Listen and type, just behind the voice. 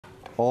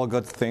all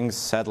good things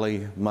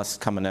sadly must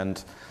come an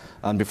end.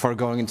 And before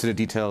going into the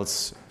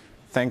details,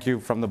 thank you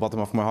from the bottom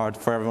of my heart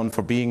for everyone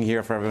for being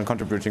here, for everyone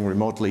contributing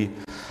remotely.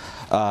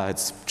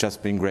 It's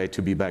just been great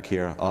to be back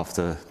here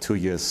after 2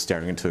 years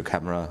staring into a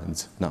camera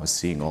and now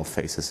seeing all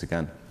faces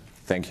again.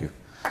 Thank you.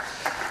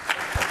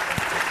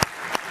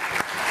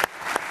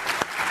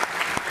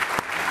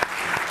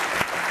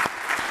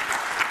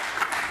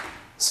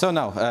 So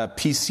now,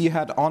 PC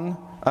hat on,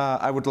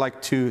 I would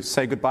like to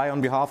say goodbye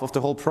on behalf of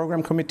the whole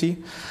program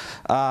committee.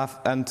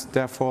 And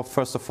therefore,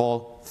 first of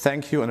all,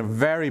 thank you and a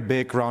very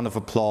big round of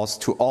applause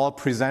to all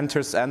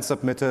presenters and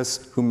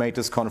submitters who made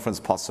this conference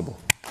possible.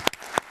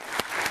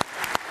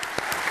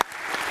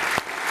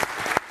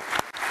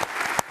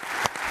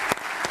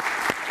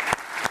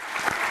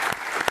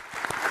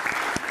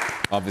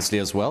 Obviously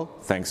as well,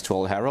 thanks to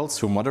all heralds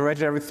who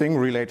moderated everything,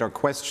 relayed our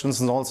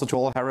questions, and also to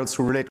all heralds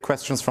who relayed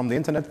questions from the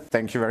internet.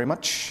 Thank you very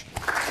much.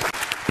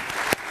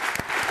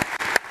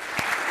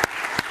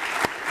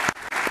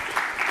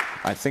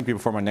 I think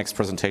before my next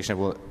presentation I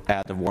will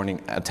add a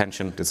warning,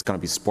 attention, it's going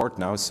to be sport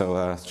now,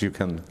 so you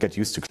can get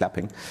used to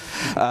clapping.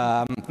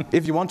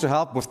 If you want to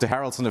help with the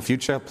heralds in the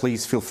future,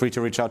 please feel free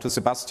to reach out to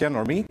Sebastian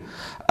or me.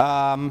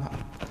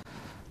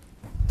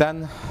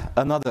 Then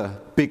another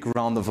big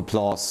round of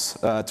applause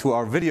to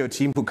our video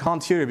team who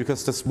can't hear you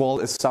because this wall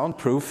is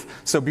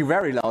soundproof, so be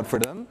very loud for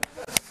them.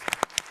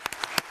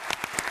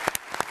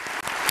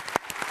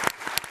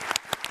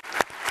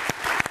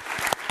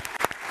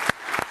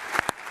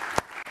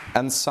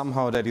 And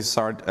somehow they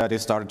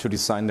started to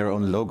design their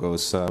own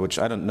logos, which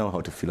I don't know how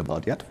to feel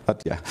about yet,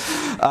 but yeah.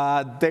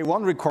 Day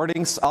one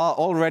recordings are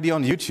already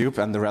on YouTube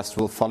and the rest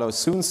will follow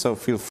soon, so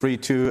feel free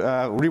to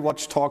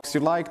rewatch talks you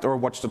liked or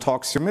watch the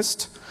talks you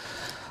missed.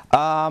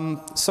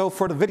 So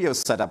for the video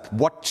setup,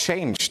 what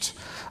changed?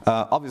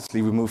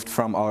 Obviously, we moved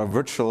from our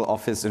virtual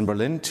office in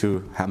Berlin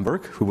to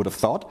Hamburg, who would have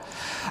thought.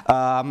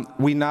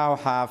 We now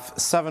have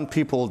 7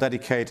 people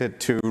dedicated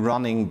to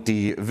running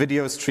the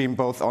video stream,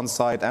 both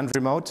on-site and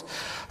remote,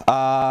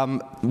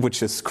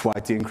 which is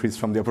quite the increase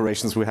from the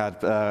operations we had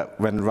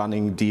when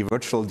running the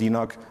virtual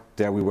DENOG.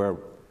 There we were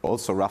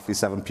also roughly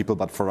 7 people,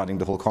 but for running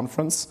the whole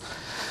conference.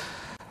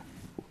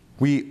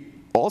 We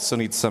also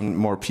need some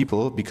more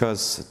people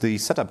because the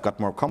setup got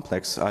more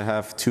complex. I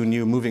have 2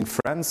 new moving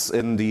friends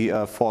in the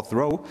 4th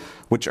row,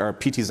 which are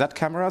PTZ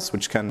cameras,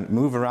 which can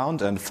move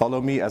around and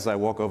follow me as I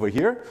walk over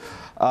here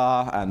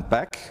and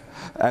back.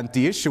 And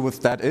the issue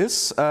with that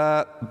is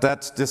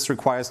that this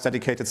requires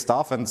dedicated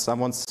staff, and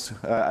someone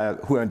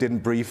who I didn't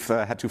brief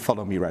had to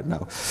follow me right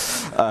now.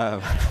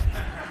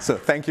 So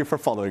thank you for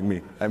following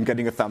me. I'm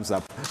getting a thumbs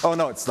up. Oh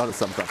no, it's not a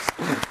thumbs up.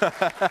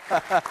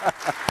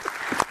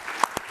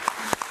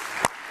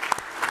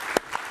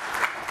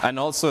 And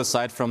also,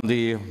 aside from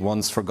the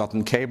once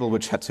forgotten cable,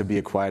 which had to be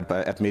acquired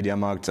at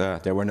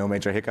MediaMarkt, there were no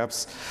major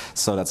hiccups,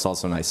 so that's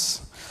also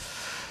nice.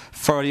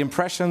 For the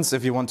impressions,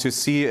 if you want to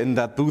see in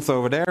that booth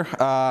over there,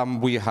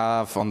 we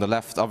have on the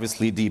left,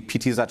 obviously, the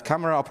PTZ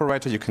camera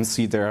operator. You can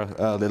see their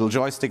little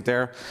joystick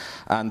there,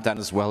 and then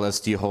as well as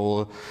the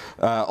whole,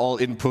 all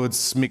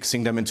inputs,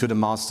 mixing them into the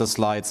master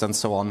slides and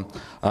so on.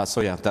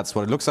 So yeah, that's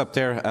what it looks up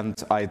there, and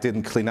I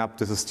didn't clean up.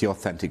 This is the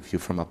authentic view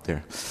from up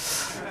there.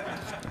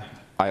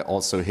 I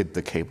also hid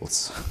the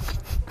cables.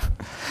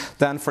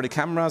 Then for the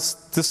cameras,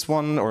 this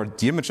one, or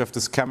the image of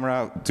this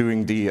camera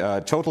doing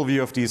the total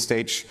view of the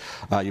stage,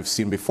 you've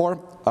seen before.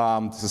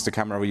 This is the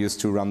camera we used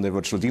to run the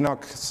virtual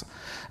DENOGs.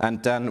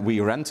 And then we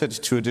rented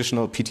 2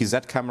 additional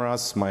PTZ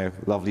cameras, my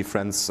lovely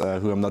friends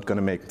who I'm not going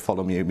to make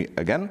follow me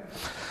again.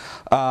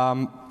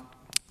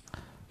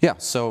 Yeah,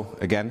 so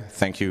again,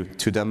 thank you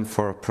to them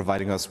for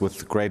providing us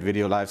with great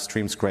video live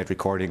streams, great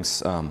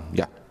recordings.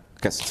 Yeah, I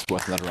guess it's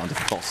worth another round of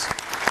applause.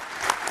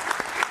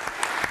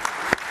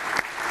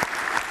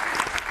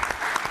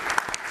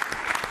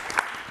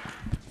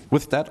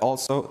 With that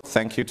also,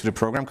 thank you to the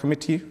program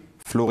committee,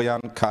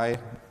 Florian, Kai,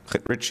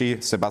 Richie,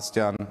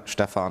 Sebastian,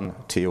 Stefan,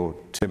 Theo,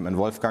 Tim and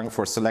Wolfgang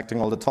for selecting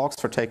all the talks,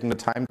 for taking the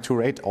time to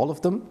rate all of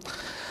them.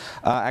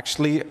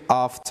 Actually,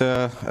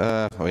 after,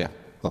 oh yeah,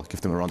 well, give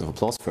them a round of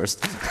applause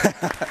first.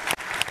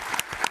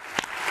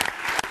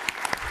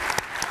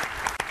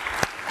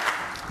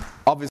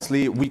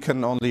 Obviously, we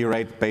can only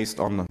rate based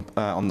on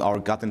our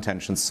gut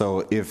intentions.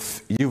 So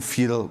if you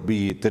feel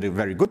we did a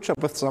very good job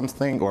with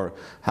something or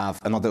have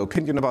another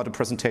opinion about the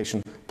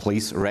presentation,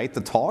 please rate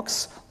the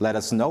talks. Let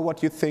us know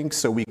what you think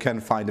so we can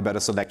find a better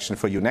selection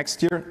for you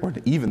next year, or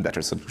an even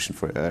better solution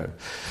for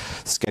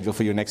schedule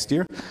for you next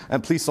year.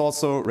 And please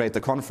also rate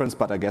the conference,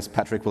 but I guess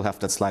Patrick will have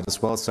that slide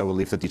as well, so we'll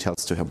leave the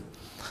details to him.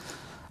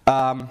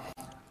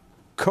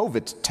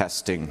 COVID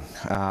testing,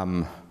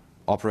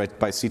 operated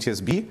by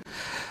CTSB.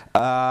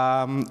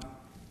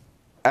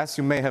 As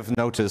you may have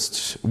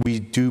noticed, we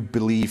do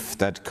believe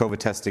that COVID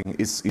testing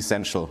is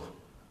essential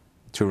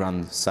to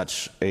run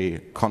such a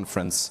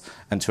conference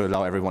and to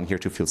allow everyone here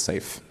to feel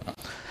safe.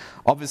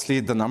 Obviously,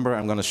 the number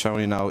I'm going to show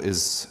you now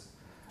is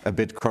a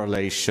bit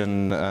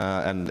correlation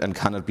and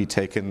cannot be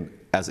taken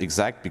as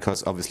exact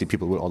because obviously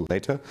people will all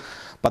later.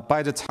 But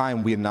by the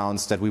time we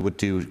announced that we would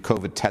do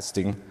COVID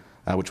testing,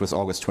 which was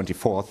August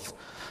 24th,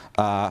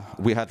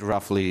 we had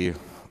roughly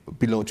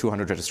below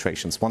 200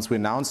 registrations. Once we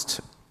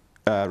announced,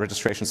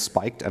 registrations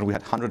spiked and we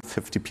had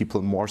 150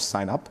 people more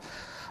sign up.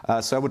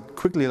 So I would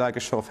quickly like a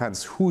show of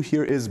hands. Who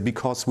here is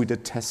because we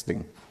did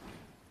testing?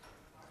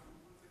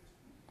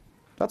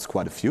 That's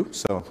quite a few.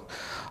 So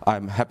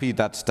I'm happy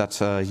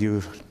that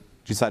you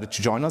decided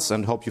to join us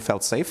and hope you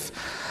felt safe.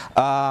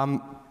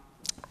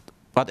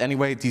 But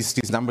anyway,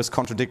 these numbers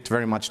contradict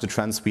very much the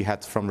trends we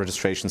had from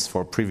registrations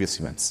for previous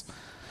events.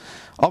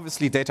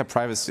 Obviously, data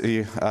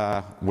privacy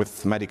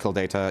with medical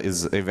data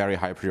is a very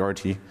high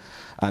priority.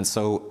 And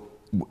so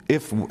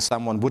if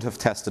someone would have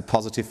tested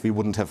positive, we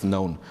wouldn't have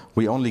known.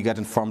 We only get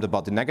informed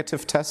about the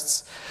negative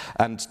tests,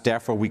 and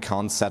therefore we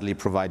can't sadly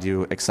provide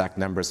you exact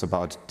numbers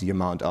about the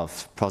amount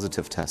of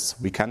positive tests.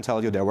 We can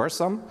tell you there were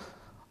some,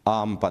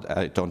 but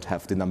I don't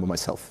have the number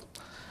myself.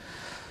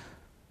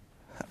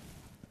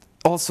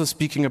 Also,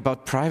 speaking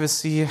about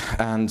privacy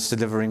and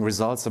delivering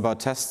results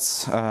about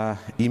tests,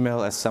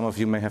 email, as some of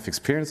you may have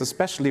experienced,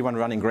 especially when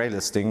running gray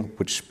listing,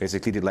 which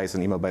basically delays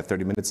an email by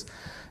 30 minutes,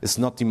 is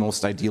not the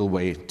most ideal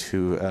way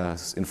to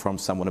inform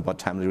someone about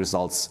timely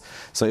results.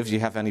 So if you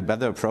have any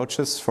better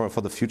approaches for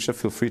the future,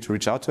 feel free to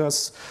reach out to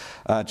us.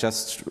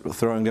 Just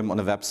throwing them on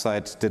a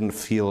website didn't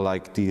feel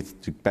like the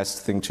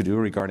best thing to do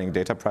regarding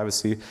data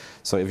privacy.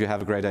 So if you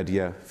have a great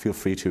idea, feel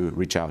free to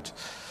reach out.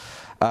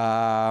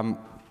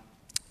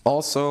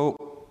 Also,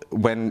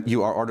 when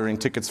you are ordering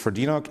tickets for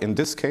DENOG, in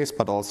this case,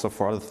 but also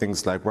for other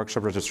things like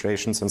workshop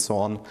registrations and so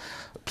on,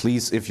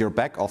 please, if your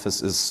back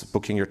office is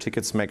booking your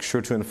tickets, make sure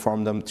to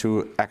inform them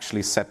to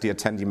actually set the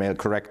attendee mail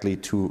correctly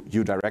to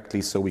you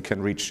directly so we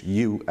can reach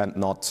you and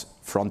not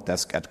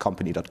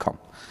frontdesk@company.com.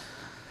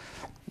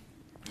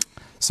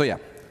 So yeah,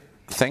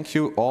 thank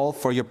you all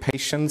for your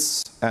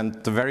patience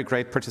and the very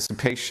great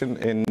participation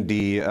in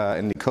the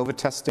COVID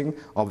testing,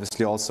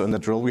 obviously also in the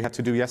drill we had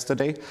to do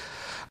yesterday.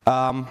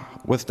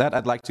 With that,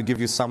 I'd like to give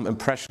you some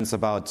impressions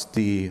about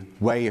the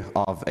way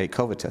of a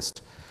COVID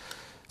test.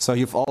 So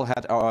you've all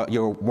had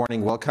your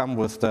morning welcome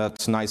with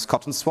that nice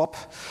cotton swab,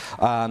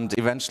 and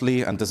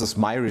eventually, and this is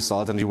my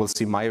result, and you will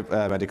see my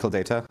medical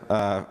data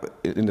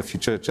in the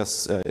future,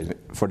 just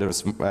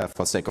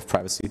for sake of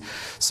privacy.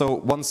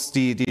 So once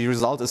the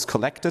result is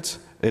collected,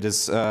 it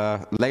is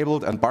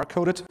labeled and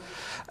barcoded,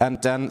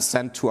 and then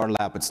sent to our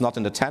lab. It's not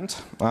in the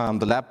tent.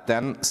 The lab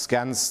then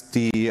scans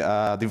the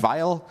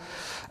vial,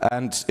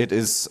 and it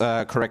is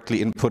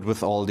correctly input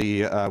with all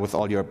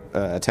your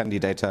attendee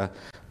data,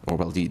 or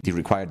well, the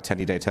required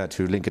attendee data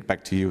to link it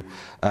back to you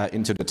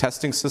into the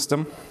testing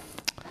system.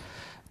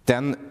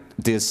 Then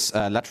this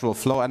lateral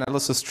flow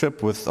analysis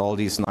strip with all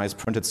these nice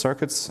printed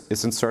circuits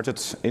is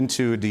inserted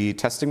into the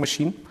testing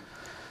machine.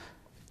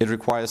 It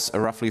requires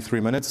roughly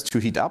 3 minutes to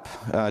heat up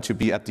to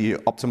be at the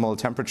optimal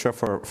temperature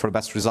for the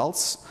best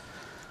results.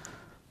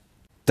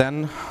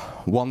 Then,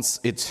 once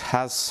it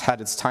has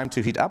had its time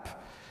to heat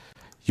up,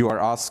 you are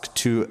asked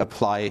to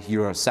apply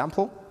your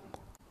sample,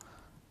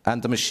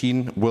 and the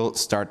machine will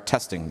start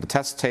testing.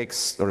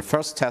 The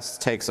first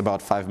test takes about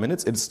 5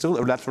 minutes. It's still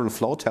a lateral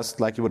flow test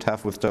like you would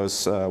have with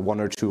those 1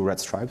 or 2 red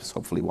stripes,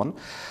 hopefully 1.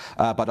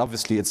 But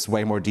obviously it's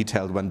way more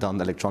detailed when done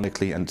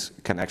electronically and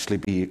can actually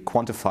be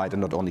quantified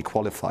and not only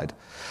qualified.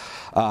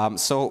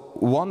 So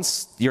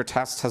once your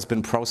test has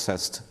been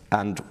processed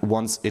and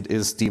once it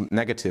is deemed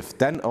negative,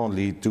 then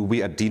only do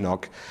we at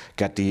DENOG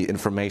get the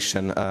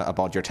information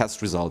about your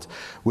test result,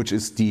 which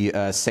is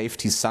the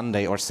Safety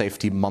Sunday or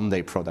Safety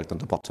Monday product on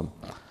the bottom.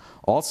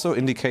 Also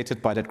indicated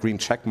by that green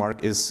check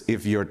mark is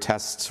if your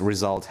test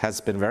result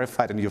has been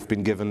verified and you've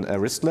been given a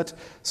wristlet,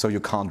 so you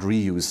can't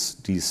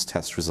reuse these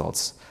test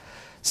results.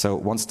 So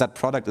once that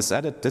product is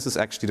added, this is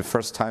actually the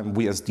first time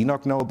we as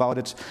DENOG know about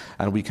it,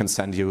 and we can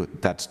send you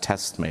that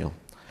test mail.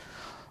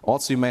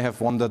 Also, you may have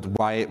wondered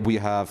why we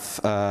have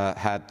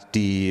had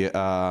the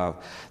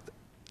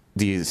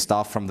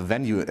staff from the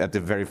venue at the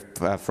very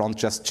front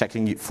just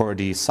checking for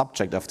the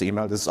subject of the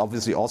email. This is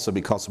obviously also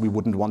because we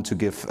wouldn't want to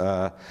give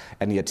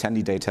any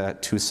attendee data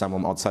to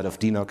someone outside of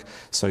DENOG.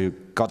 So you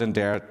got in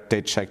there,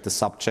 they checked the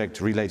subject,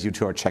 relayed you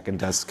to our check-in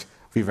desk,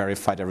 we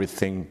verified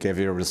everything, gave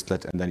you a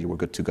wristlet, and then you were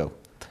good to go.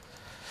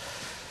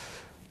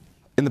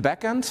 In the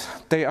back end,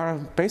 they are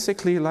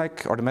basically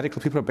like, or the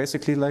medical people are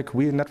basically like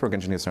we network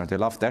engineers are. They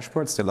love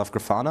dashboards, they love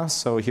Grafana.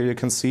 So here you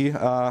can see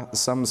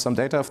some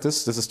data of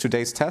this. This is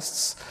today's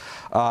tests.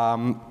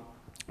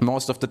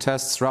 Most of the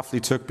tests roughly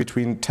took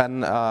between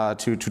 10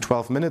 to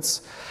 12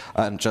 minutes,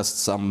 and just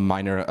some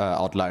minor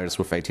outliers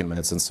with 18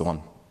 minutes and so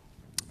on.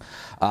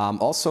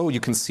 Also, you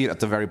can see at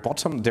the very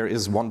bottom, there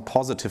is one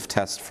positive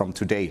test from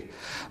today.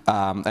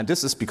 And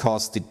this is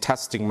because the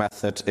testing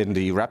method in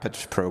the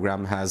RAPID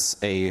program has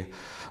a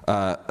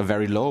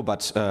very low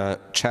but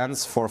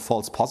chance for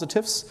false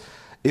positives.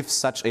 If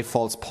such a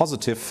false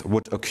positive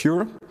would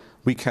occur,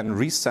 we can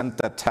resend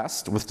that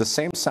test with the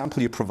same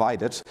sample you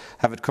provided,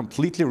 have it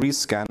completely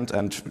rescanned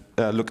and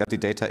look at the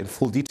data in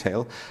full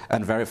detail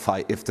and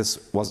verify if this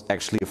was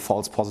actually a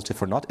false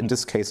positive or not. In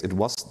this case, it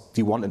was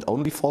the one and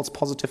only false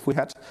positive we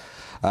had.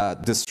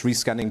 This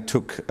rescanning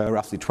took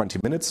roughly 20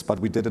 minutes, but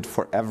we did it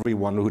for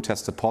everyone who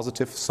tested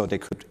positive, so they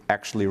could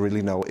actually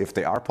really know if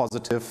they are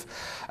positive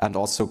and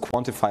also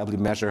quantifiably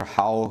measure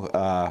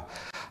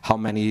how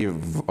many,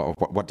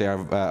 what their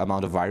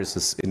amount of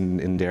viruses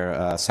in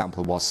their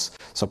sample was,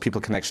 so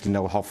people can actually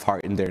know how far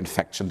in their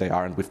infection they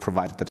are, and we've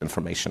provided that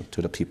information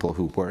to the people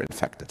who were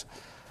infected.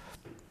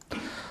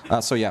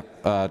 So yeah,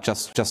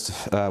 just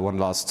one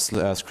last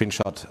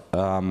screenshot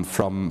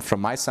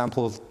from my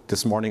sample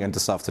this morning and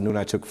this afternoon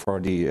I took for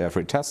the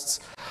tests,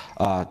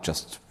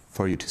 just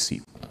for you to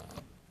see.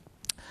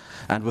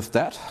 And with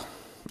that,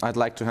 I'd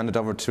like to hand it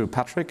over to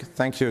Patrick.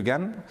 Thank you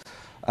again.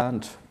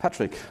 And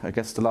Patrick, I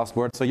guess the last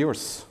words are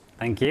yours.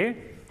 Thank you.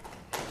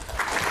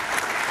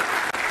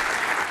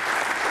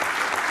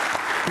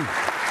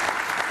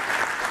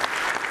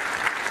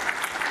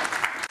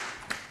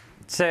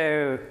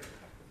 So,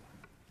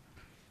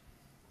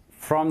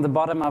 from the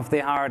bottom of the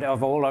heart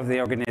of all of the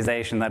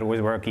organization that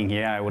was working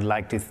here, I would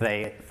like to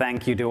say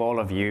thank you to all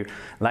of you.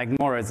 Like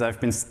Moritz, I've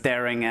been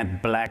staring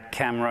at black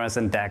cameras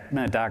and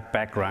dark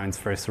backgrounds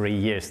for 3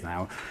 years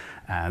now.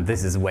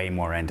 This is way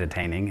more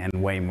entertaining and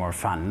way more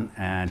fun.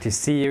 To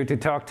see you, to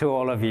talk to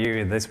all of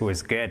you, this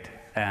was good.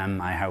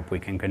 I hope we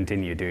can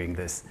continue doing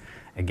this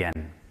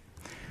again.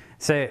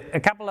 So a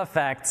couple of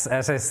facts,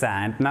 as I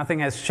said, nothing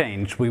has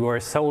changed. We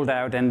were sold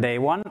out on day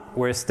one.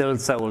 We're still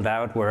sold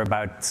out. We're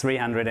about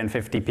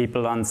 350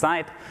 people on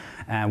site.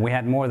 We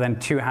had more than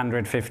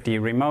 250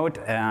 remote.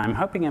 I'm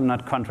hoping I'm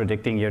not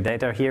contradicting your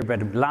data here,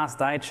 but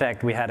last I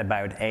checked, we had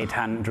about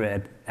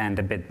 800 and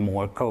a bit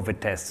more COVID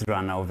tests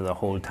run over the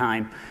whole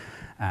time.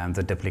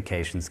 The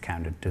duplications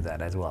counted to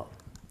that as well.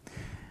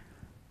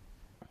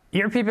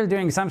 You're people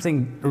doing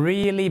something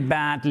really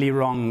badly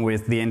wrong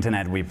with the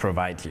internet we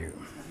provide you.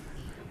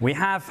 We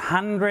have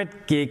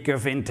 100 gig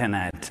of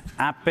internet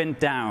up and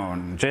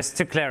down. Just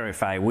to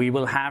clarify, we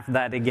will have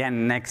that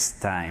again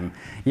next time.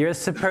 You're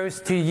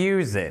supposed to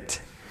use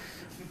it.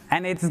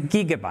 And it's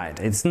gigabyte,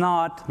 it's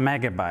not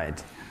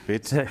megabyte.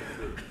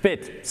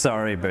 Bit,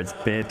 sorry,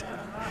 but bit.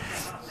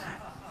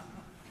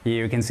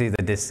 Here you can see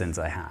the distance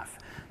I have.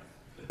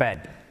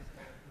 But,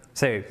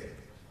 so,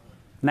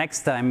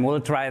 next time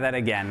we'll try that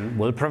again.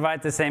 We'll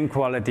provide the same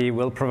quality,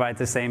 we'll provide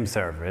the same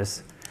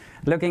service.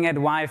 Looking at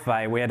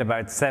Wi-Fi, we had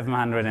about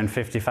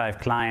 755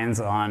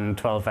 clients on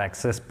 12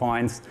 access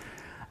points.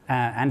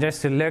 And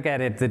just to look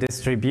at it, the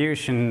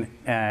distribution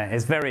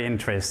is very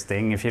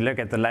interesting. If you look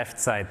at the left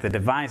side, the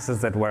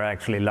devices that were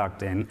actually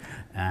logged in,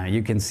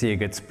 you can see a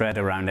good spread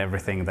around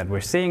everything that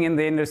we're seeing in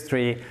the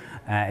industry.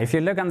 If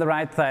you look on the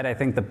right side, I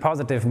think the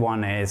positive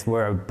one is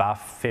we're above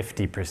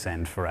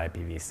 50% for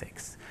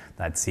IPv6.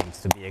 That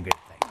seems to be a good thing.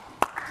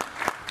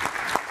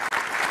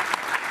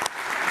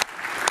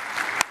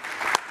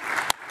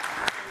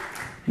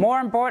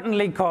 More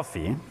importantly,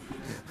 coffee,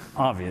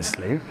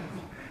 obviously.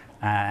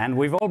 And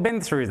we've all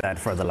been through that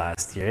for the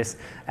last years.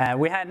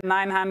 We had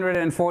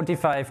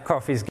 945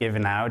 coffees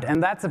given out,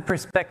 and that's a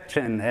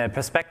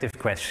perspective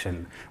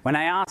question. When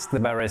I asked the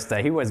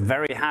barista, he was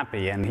very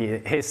happy, and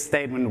his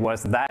statement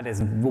was, that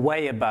is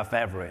way above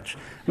average.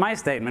 My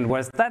statement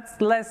was, that's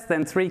less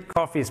than 3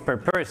 coffees per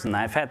person.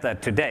 I've had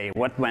that today.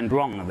 What went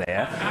wrong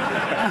there?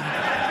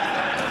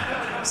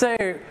 So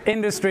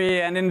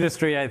industry,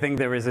 I think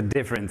there is a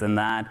difference in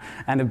that,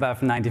 and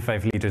above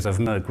 95 liters of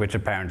milk, which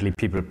apparently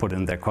people put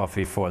in their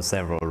coffee for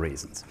several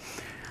reasons.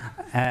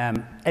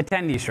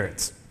 Attendee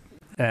shirts.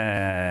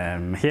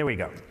 Here we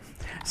go.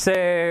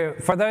 So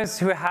for those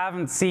who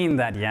haven't seen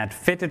that yet,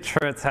 fitted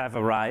shirts have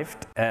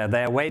arrived.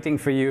 They're waiting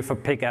for you for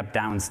pickup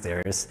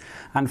downstairs.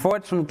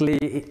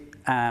 Unfortunately,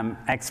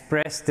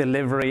 express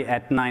delivery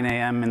at 9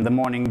 a.m. in the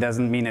morning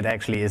doesn't mean it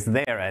actually is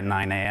there at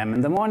 9 a.m.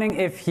 in the morning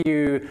if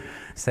you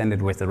send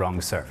it with the wrong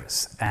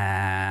service.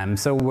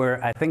 So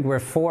I think we're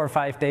 4 or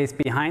 5 days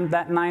behind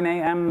that 9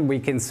 a.m. We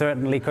can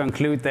certainly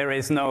conclude there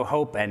is no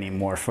hope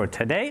anymore for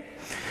today.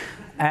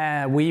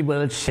 We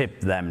will ship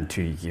them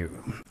to you.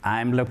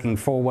 I'm looking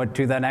forward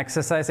to that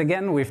exercise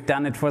again. We've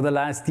done it for the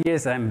last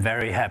years. I'm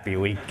very happy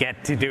we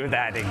get to do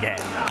that again.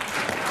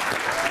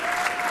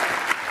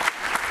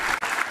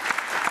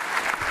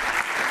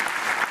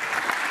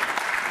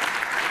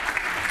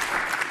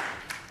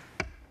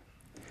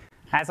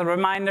 As a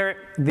reminder,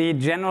 the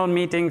general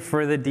meeting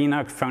for the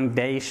DENOG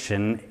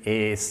Foundation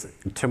is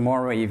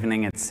tomorrow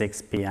evening at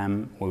 6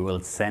 p.m. We will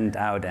send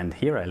out, and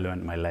here I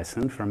learned my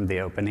lesson from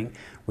the opening,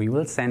 we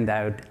will send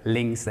out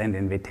links and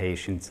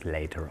invitations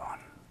later on.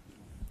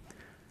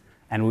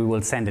 And we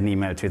will send an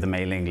email to the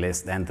mailing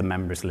list and the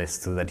members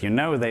list so that you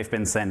know they've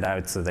been sent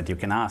out, so that you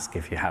can ask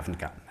if you haven't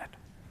gotten it.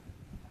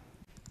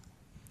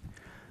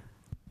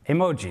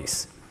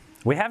 Emojis.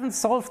 We haven't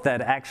solved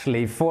that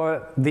actually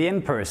for the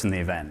in-person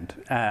event.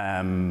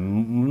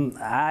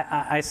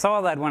 I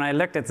saw that when I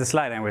looked at the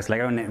slide, and I was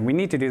like, oh, we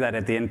need to do that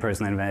at the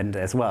in-person event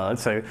as well.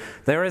 So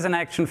there is an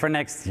action for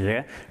next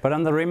year, but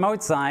on the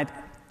remote side,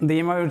 the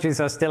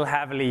emojis are still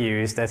heavily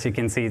used. As you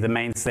can see, the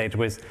main stage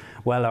was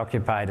well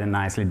occupied and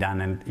nicely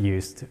done and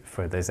used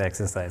for this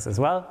exercise as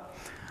well.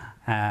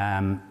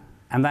 And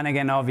then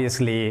again,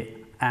 obviously,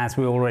 as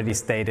we already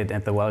stated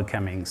at the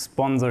welcoming,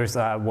 sponsors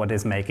are what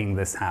is making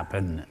this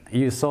happen.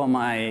 You saw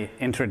my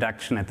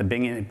introduction at the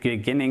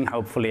beginning,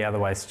 hopefully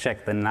otherwise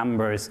check the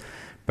numbers,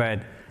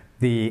 but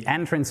the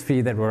entrance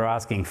fee that we're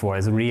asking for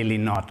is really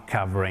not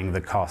covering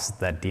the cost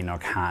that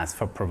DENOG has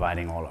for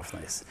providing all of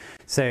this.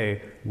 So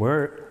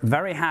we're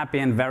very happy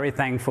and very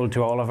thankful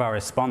to all of our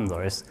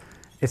sponsors,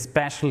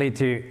 especially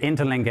to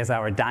Interlink as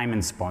our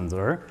diamond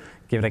sponsor.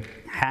 Give it a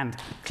hand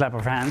clap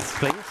of hands,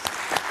 please.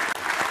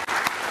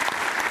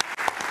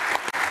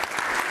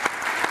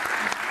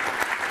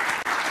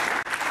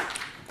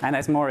 And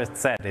as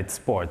Moritz said, it's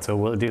sport, so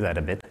we'll do that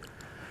a bit.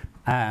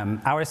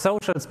 Our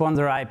social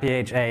sponsor,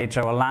 IPHH,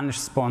 our lunch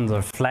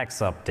sponsor,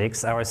 Flex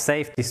Optics, our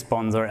safety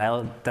sponsor,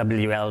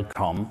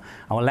 LWL.com,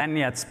 our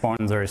lanyard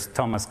sponsors,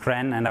 Thomas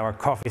Krenn, and our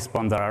coffee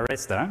sponsor,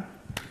 Arista.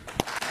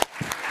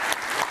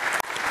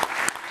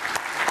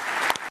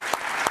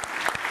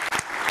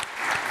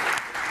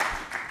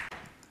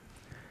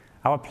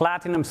 Our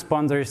platinum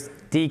sponsors,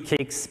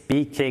 DKIX,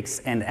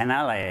 BKIX, and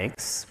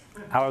NLAX.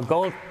 Our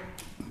gold,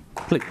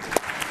 please.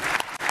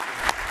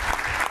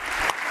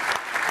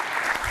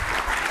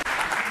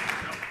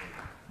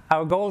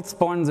 Our gold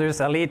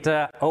sponsors,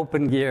 Alita,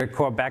 Open Gear,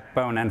 Core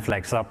Backbone, and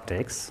Flex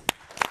Optics.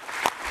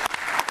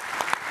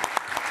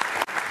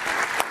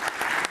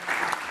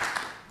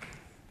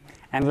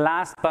 And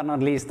last but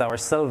not least, our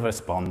silver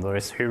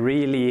sponsors, who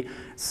really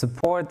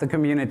support the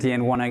community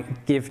and want to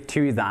give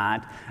to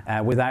that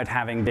without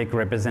having big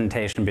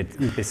representation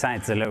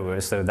besides the logo,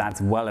 so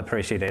that's well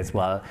appreciated as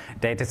well.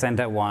 Data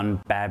Center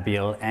One,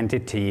 Babel,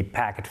 NTT,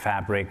 Packet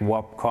Fabric,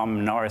 Wapcom,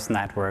 Norris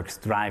Networks,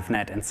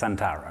 DriveNet, and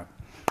Santaro.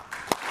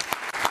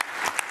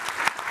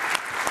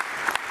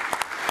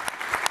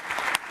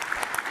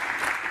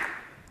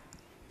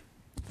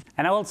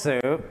 And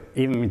also,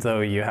 even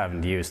though you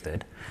haven't used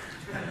it,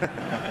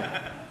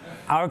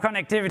 our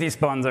connectivity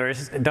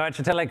sponsors, Deutsche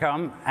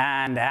Telekom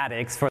and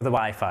Addix for the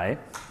Wi-Fi.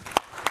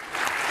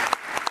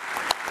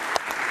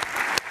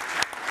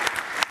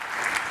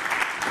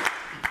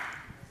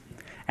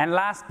 And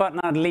last but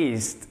not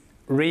least,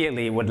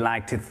 really would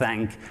like to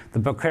thank the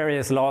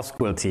Bucerius Law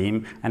School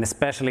team and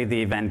especially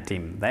the event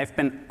team. They've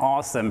been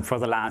awesome for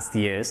the last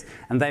years,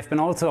 and they've been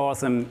also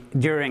awesome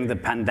during the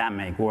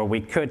pandemic, where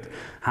we could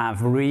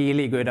have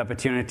really good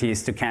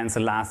opportunities to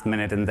cancel last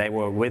minute, and they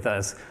were with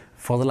us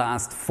for the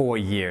last 4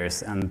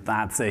 years, and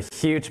that's a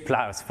huge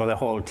applause for the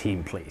whole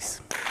team,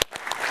 please.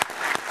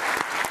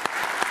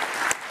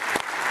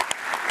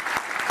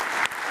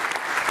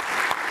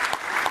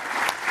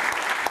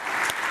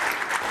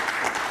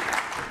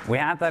 We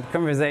had that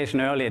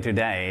conversation earlier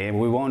today.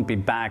 We won't be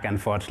back,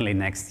 unfortunately,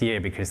 next year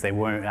because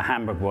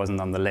Hamburg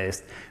wasn't on the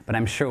list, but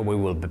I'm sure we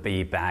will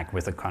be back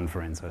with a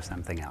conference or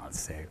something else.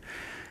 So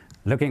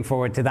looking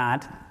forward to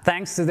that.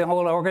 Thanks to the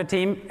whole Orga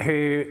team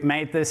who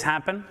made this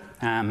happen.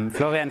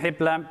 Florian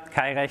Hippler,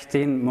 Kai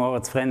Rechtin,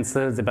 Moritz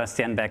Frenzel,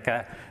 Sebastian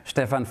Becker,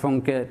 Stefan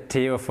Funke,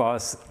 Theo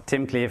Voss,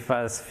 Tim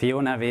Klefers,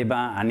 Fiona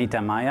Weber,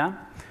 Anita Meyer.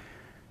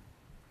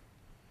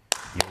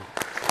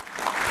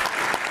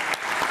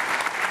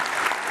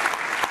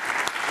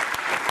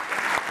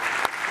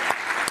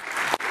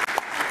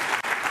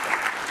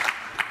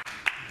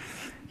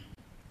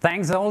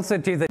 Thanks also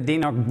to the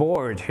DENOG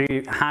board,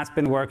 who has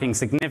been working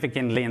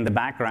significantly in the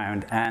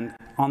background. And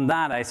on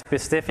that, I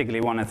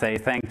specifically want to say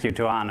thank you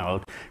to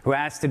Arnold, who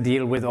has to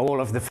deal with all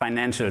of the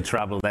financial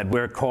trouble that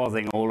we're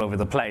causing all over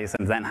the place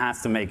and then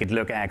has to make it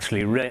look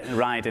actually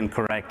right and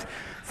correct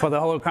for the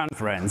whole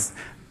conference.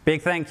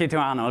 Big thank you to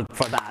Arnold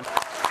for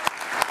that.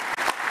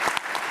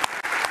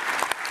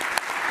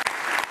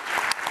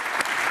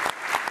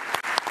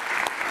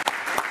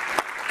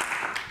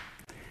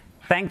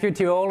 Thank you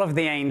to all of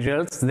the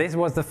angels. This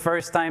was the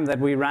first time that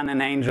we ran an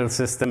angel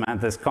system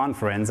at this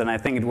conference, and I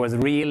think it was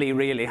really,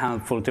 really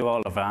helpful to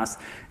all of us.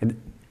 It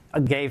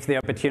gave the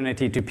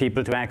opportunity to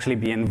people to actually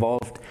be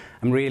involved.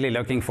 I'm really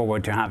looking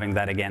forward to having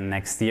that again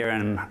next year,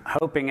 and I'm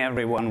hoping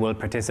everyone will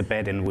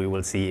participate and we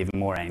will see even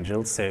more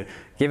angels. So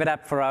give it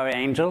up for our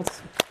angels.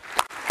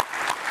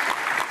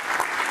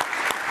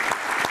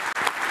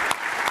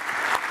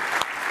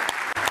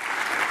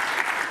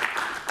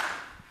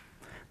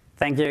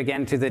 Thank you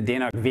again to the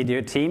DENOG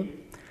video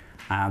team.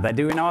 They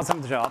do an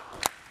awesome job.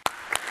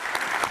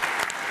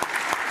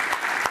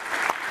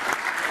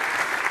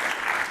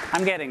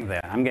 I'm getting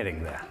there, I'm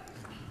getting there.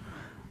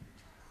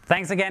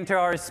 Thanks again to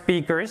our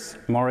speakers.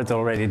 Moritz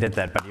already did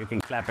that, but you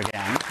can clap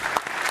again.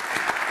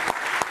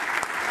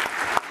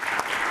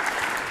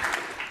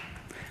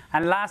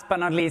 And last but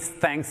not least,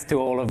 thanks to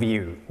all of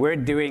you. We're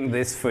doing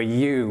this for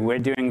you. We're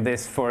doing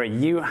this for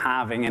you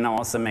having an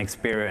awesome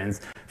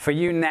experience, for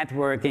you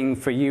networking,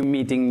 for you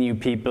meeting new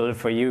people,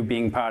 for you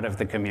being part of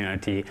the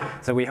community.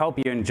 So we hope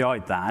you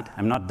enjoyed that.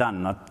 I'm not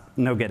done,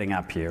 no getting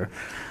up here.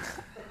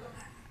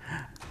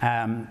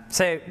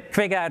 So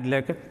quick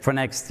outlook for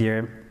next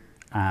year.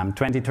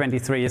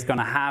 2023 is going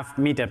to have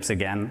meetups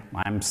again.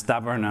 I'm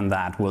stubborn on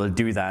that. We'll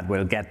do that.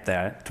 We'll get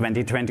there.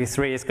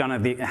 2023 is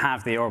going to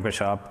have the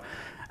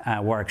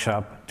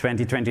workshop.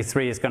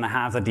 2023 is going to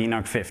have the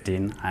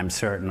DENOG14. I'm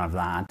certain of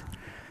that.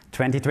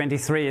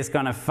 2023 is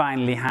going to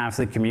finally have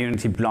the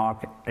community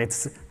blog.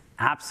 It's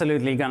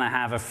absolutely going to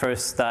have a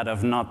first start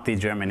of not the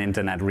German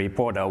Internet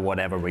Report or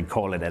whatever we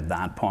call it at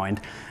that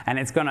point. And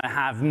it's going to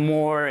have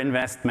more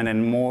investment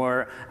and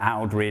more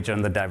outreach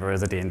on the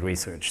diversity and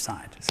research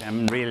side. So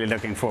I'm really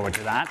looking forward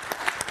to that.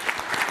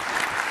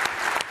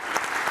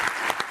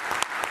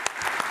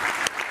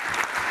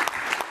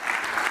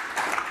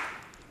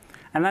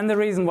 And then the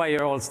reason why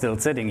you're all still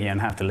sitting here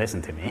and have to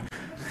listen to me.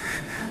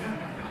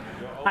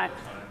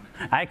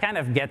 I kind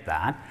of get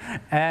that.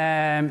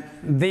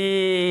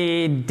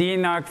 The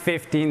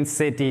DENOG14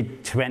 City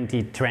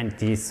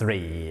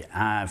 2023.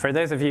 For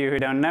those of you who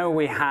don't know,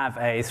 we have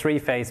a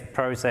three-phase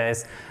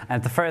process.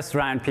 At the first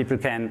round, people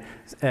can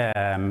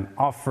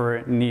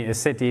offer new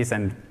cities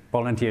and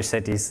volunteer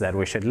cities that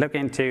we should look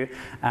into.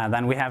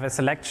 Then we have a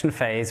selection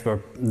phase where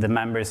the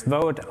members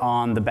vote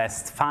on the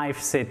best 5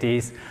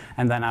 cities,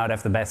 and then out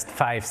of the best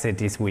 5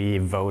 cities, we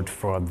vote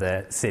for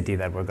the city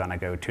that we're going to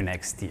go to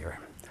next year.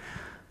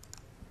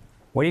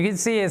 What you can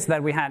see is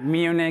that we had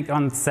Munich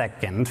on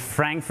 2nd,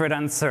 Frankfurt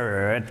on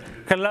 3rd,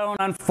 Cologne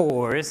on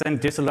 4th,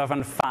 and Düsseldorf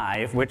on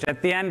 5, which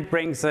at the end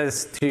brings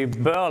us to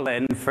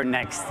Berlin for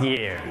next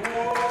year.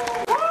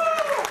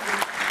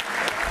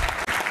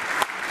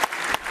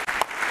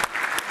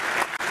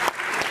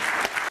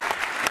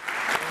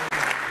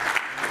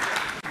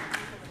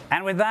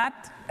 And with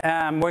that,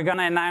 we're going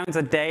to announce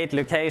a date,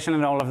 location,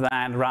 and all of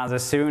that rather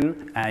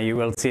soon. You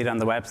will see it on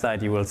the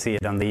website. You will see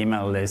it on the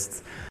email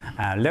lists.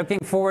 Looking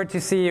forward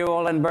to see you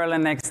all in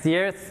Berlin next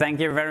year. Thank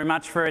you very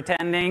much for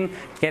attending.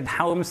 Get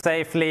home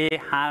safely.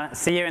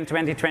 See you in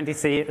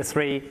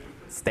 2023.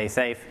 Stay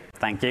safe.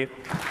 Thank you.